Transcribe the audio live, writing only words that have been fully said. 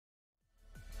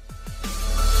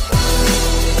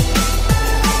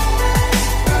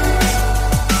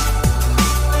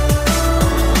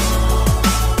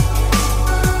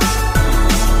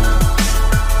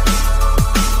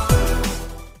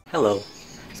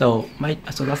So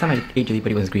last time I ate chili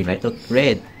padi was green, right? Look,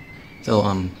 red. So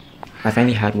I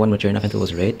finally had one mature enough until it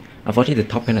was red. Unfortunately, the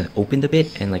top kind of opened a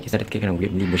bit and like it started getting kind of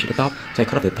weirdly mushy at the top. So I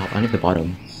cut off the top, I only the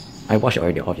bottom. I washed it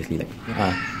already, obviously. Like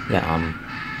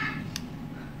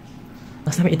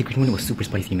last time I ate the green one, it was super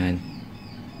spicy, man.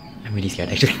 I'm really scared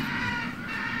actually.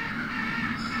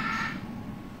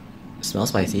 Smells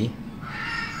spicy.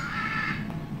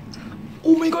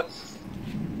 Oh my god!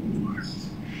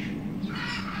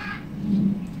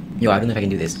 Yo, I don't know if I can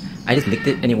do this. I just licked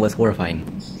it and it was horrifying.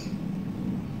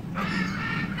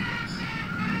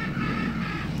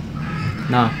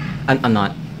 Nah, I'm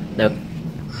not. Look.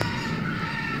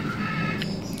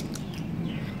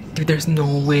 Dude, there's no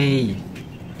way.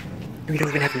 We don't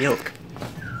even have milk.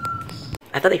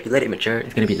 I thought if you let it mature,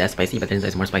 it's gonna be less spicy, but then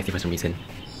it's more spicy for some reason.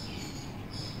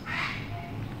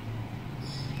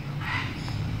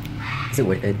 Is it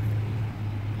worth it?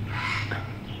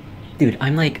 Dude,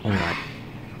 I'm like, oh my god.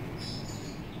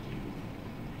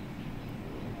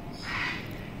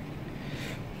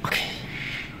 Okay.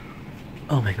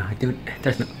 Oh my god, dude,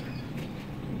 there's no...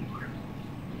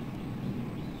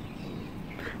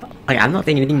 Like, I'm not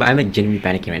saying anything, but I'm like genuinely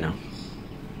panicking right now.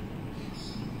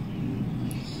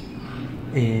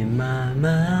 In my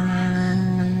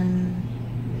mind,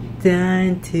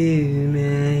 down to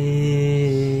me.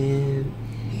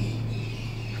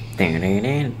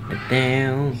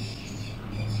 Down.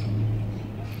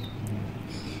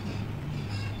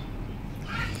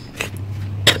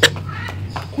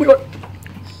 Oh my god!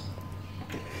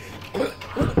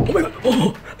 Oh my god!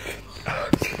 Oh!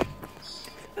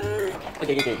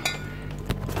 Okay.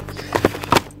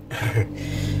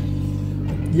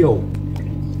 Yo.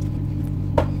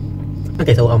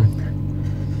 Okay, so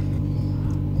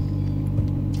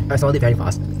I solved it very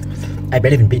fast. I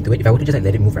barely even bit into it. If I would have just like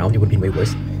let it move around, it would have been way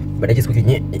worse. But I just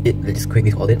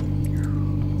quickly solved it.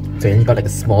 So I only got like a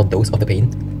small dose of the pain.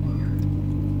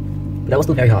 But that was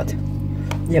still very hot.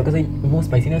 Yeah, because like most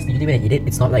spiciness, usually when I eat it,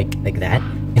 it's not like that.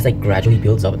 It's like gradually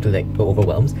builds up to like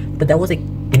overwhelms. But that was like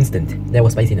instant. There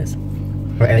was spiciness.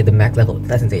 Or at like the max level.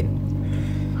 That's insane.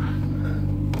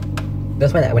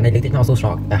 That's why when I licked it, I was so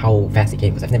shocked at how fast it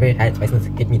came, because I've never had spiciness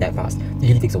hit me that fast. It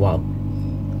usually takes a while.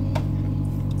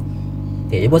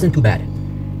 Yeah, it wasn't too bad.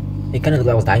 It kind of looked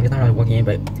like I was dying just now when I was walking in,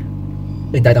 but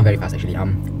it died down very fast actually.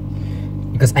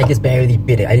 Because I just barely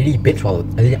bit it. I really bit swallowed.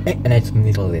 And I just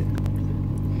swallowed it.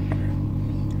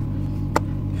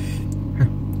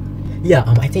 Yeah,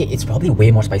 I'd say it's probably way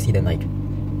more spicy than like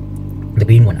the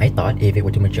green one. I thought if it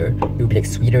were to mature, it would be like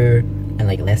sweeter and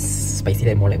like less spicy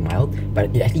and more like mild,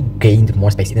 but it actually gained more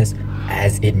spiciness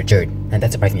as it matured, and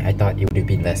that surprised me. I thought it would have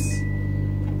been less